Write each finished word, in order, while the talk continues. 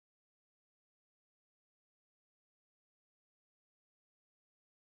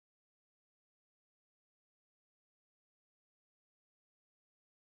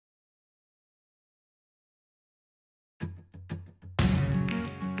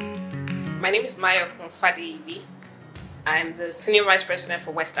My name is Maya Fadi. I'm the Senior Vice President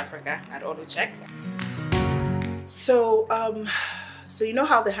for West Africa at AutoCheck. So you know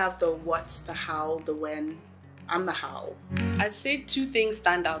how they have the what's, the how, the when? I'm the how. I'd say two things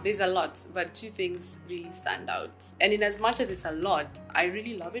stand out. There's a lot, but two things really stand out. And in as much as it's a lot, I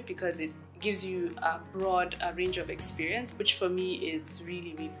really love it because it gives you a broad range of experience, which for me is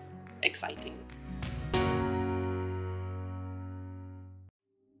really, really exciting.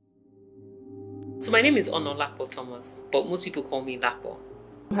 So my name is Lapo Thomas, but most people call me Lapo.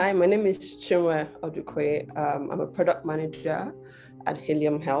 Hi, my name is Chinwe Odukwe. I'm a product manager at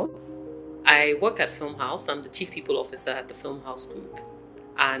Helium Health. I work at Film House. I'm the Chief People Officer at the Film House Group.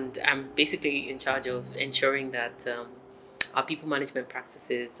 And I'm basically in charge of ensuring that our people management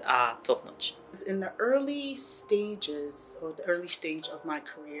practices are top-notch. In the early stages, or the early stage of my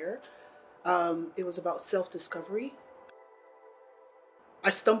career, it was about self-discovery. I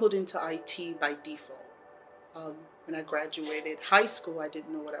stumbled into IT by default. When I graduated high school, I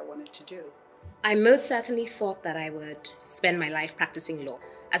didn't know what I wanted to do. I most certainly thought that I would spend my life practicing law.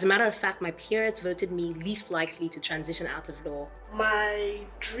 As a matter of fact, my peers voted me least likely to transition out of law. My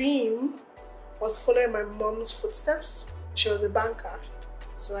dream was following my mom's footsteps. She was a banker,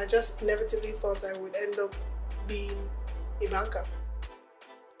 so I just inevitably thought I would end up being a banker.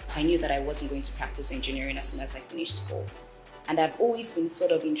 I knew that I wasn't going to practice engineering as soon as I finished school. And I've always been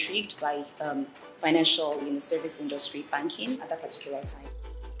sort of intrigued by financial, service industry, banking at that particular time.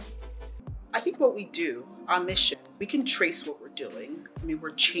 I think what we do, our mission, we can trace what we're doing. I mean,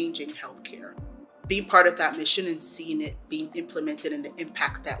 we're changing healthcare. Being part of that mission and seeing it being implemented and the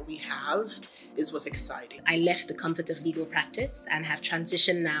impact that we have is what's exciting. I left the comfort of legal practice and have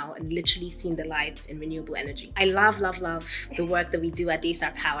transitioned now and literally seen the light in renewable energy. I love the work that we do at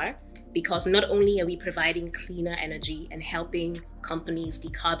Daystar Power, because not only are we providing cleaner energy and helping companies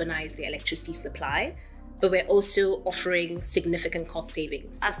decarbonize their electricity supply, but we're also offering significant cost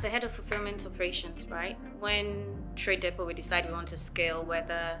savings. As the head of fulfillment operations, right, when TradeDepot, we decided we want to scale,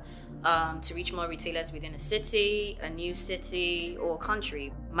 whether to reach more retailers within a city, a new city, or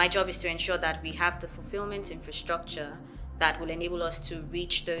country. My job is to ensure that we have the fulfillment infrastructure that will enable us to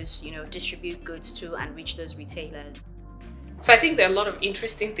reach those, distribute goods to and reach those retailers. So I think there are a lot of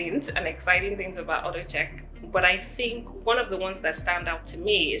interesting things and exciting things about AutoCheck, but I think one of the ones that stand out to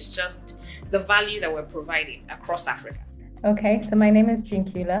me is just the value that we're providing across Africa. Okay, so my name is Jean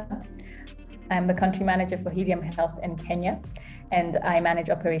Kula. I'm the country manager for Helium Health in Kenya, and I manage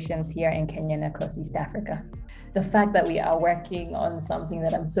operations here in Kenya and across East Africa. The fact that we are working on something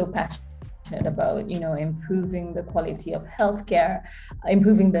that I'm so passionate about, improving the quality of healthcare,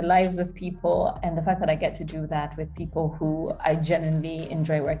 improving the lives of people, and the fact that I get to do that with people who I genuinely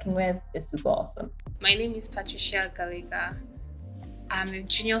enjoy working with is super awesome. My name is Patricia Galega. I'm a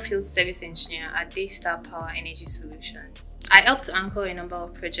junior field service engineer at Daystar Power Energy Solutions. I helped to anchor a number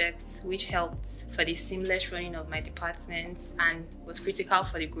of projects which helped for the seamless running of my department and was critical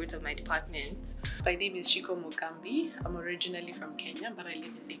for the growth of my department. My name is Shiko Mugambi. I'm originally from Kenya, but I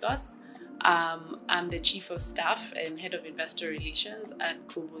live in Lagos. I'm the Chief of Staff and Head of Investor Relations at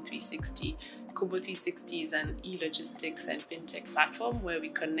Kobo 360. Kobo 360 is an e-logistics and fintech platform where we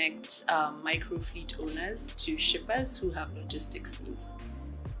connect micro fleet owners to shippers who have logistics needs.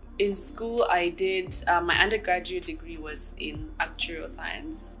 In school, I did, my undergraduate degree was in actuarial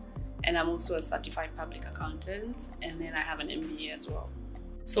science, and I'm also a certified public accountant, and then I have an MBA as well.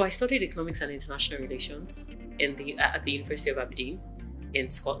 So I studied economics and international relations at the University of Aberdeen in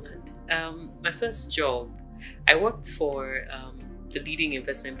Scotland. My first job, I worked for the leading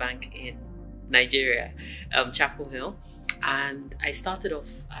investment bank in Nigeria, Chapel Hill, and I started off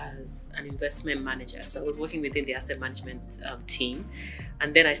as an investment manager. So I was working within the asset management team,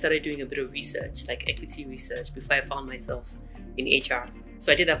 and then I started doing a bit of research, like equity research, before I found myself in HR.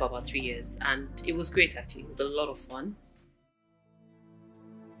 So I did that for about 3 years, and it was great actually. It was a lot of fun.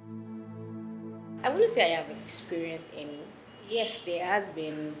 I wouldn't say I have experienced any. Yes, there has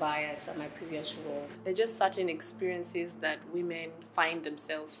been bias at my previous role. There are just certain experiences that women find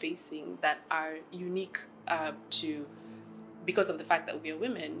themselves facing that are unique because of the fact that we are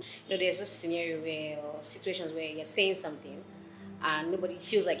women. There's a scenario or situations where you're saying something and nobody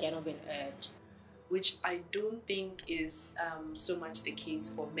feels like you're not being heard. Which I don't think is so much the case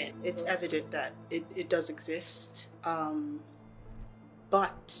for men. It's evident that it does exist,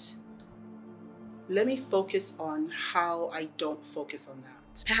 but let me focus on how I don't focus on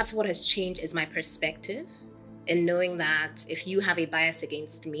that. Perhaps what has changed is my perspective in knowing that if you have a bias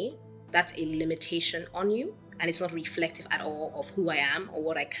against me, that's a limitation on you and it's not reflective at all of who I am or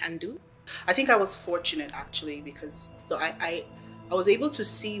what I can do. I think I was fortunate actually because I was able to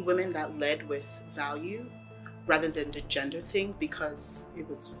see women that led with value rather than the gender thing because it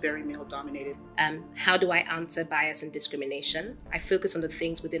was very male dominated. How do I answer bias and discrimination? I focus on the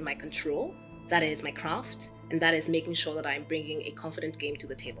things within my control. That is my craft, and that is making sure that I'm bringing a confident game to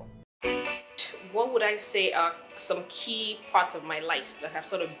the table. What would I say are some key parts of my life that have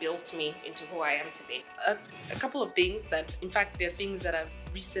sort of built me into who I am today? A couple of things that, in fact, they're things that have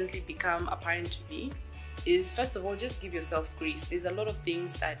recently become apparent to me is, first of all, just give yourself grace. There's a lot of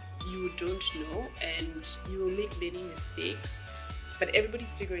things that you don't know and you will make many mistakes, but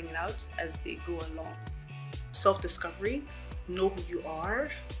everybody's figuring it out as they go along. Self-discovery, know who you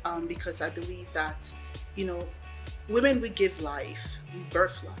are, because I believe that, women, we give life, we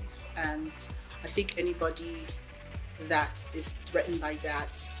birth life, and I think anybody that is threatened by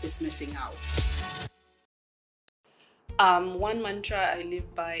that is missing out. One mantra I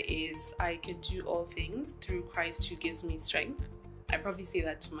live by is, I can do all things through Christ who gives me strength. I probably say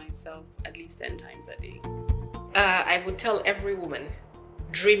that to myself at least 10 times a day. I would tell every woman,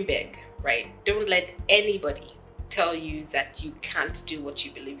 dream big, right? Don't let anybody tell you that you can't do what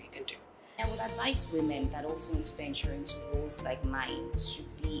you believe you can do. I would advise women that also want to venture into roles like mine to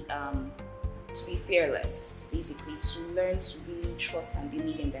be fearless, basically, to learn to really trust and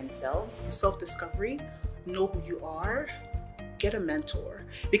believe in themselves. Self-discovery, know who you are, get a mentor,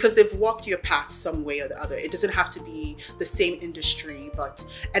 because they've walked your path some way or the other. It doesn't have to be the same industry,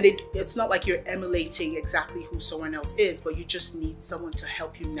 it's not like you're emulating exactly who someone else is, but you just need someone to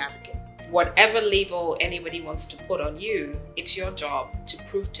help you navigate. Whatever label anybody wants to put on you, it's your job to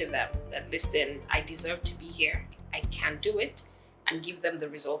prove to them that, listen, I deserve to be here, I can do it, and give them the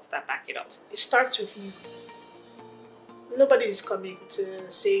results that back it up. It starts with you. Nobody is coming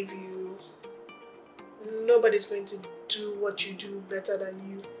to save you. Nobody's going to do what you do better than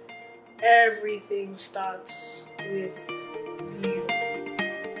you. Everything starts with you.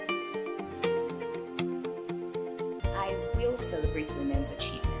 I will celebrate women's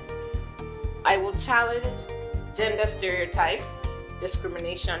achievements. I will challenge gender stereotypes,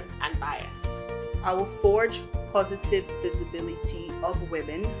 discrimination, and bias. I will forge positive visibility of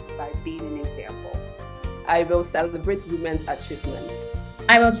women by being an example. I will celebrate women's achievements.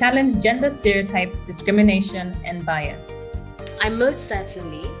 I will challenge gender stereotypes, discrimination, and bias. I most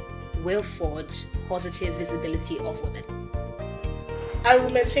certainly will forge positive visibility of women. I will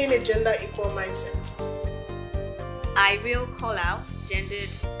maintain a gender equal mindset. I will call out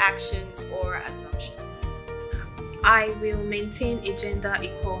gendered actions or assumptions. I will maintain a gender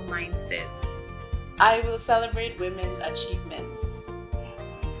equal mindset. I will celebrate women's achievements.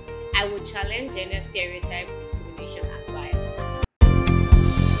 I will challenge gender stereotype, discrimination,